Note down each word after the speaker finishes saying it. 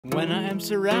When I am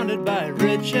surrounded by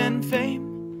rich and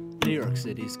fame, New York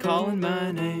City's calling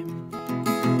my name.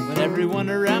 When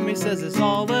everyone around me says it's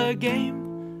all a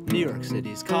game, New York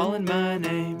City's calling my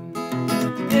name.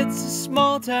 It's a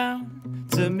small town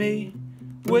to me,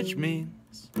 which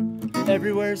means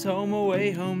everywhere's home away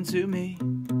home to me.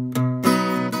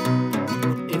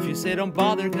 If you say don't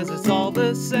bother cause it's all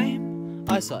the same,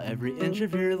 I saw every inch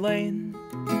of your lane.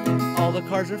 All the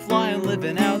cars are flying,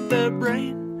 living out the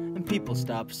brain, and people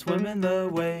stop swimming the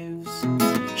waves.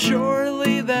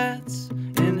 Surely that's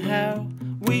in how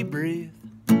we breathe.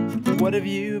 What have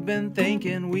you been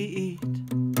thinking we eat?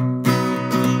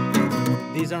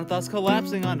 These aren't thoughts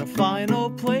collapsing onto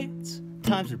final plates,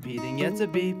 time's repeating yet to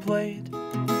be played.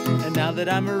 And now that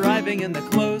I'm arriving in the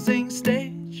closing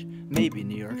stage, maybe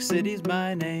New York City's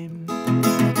my name.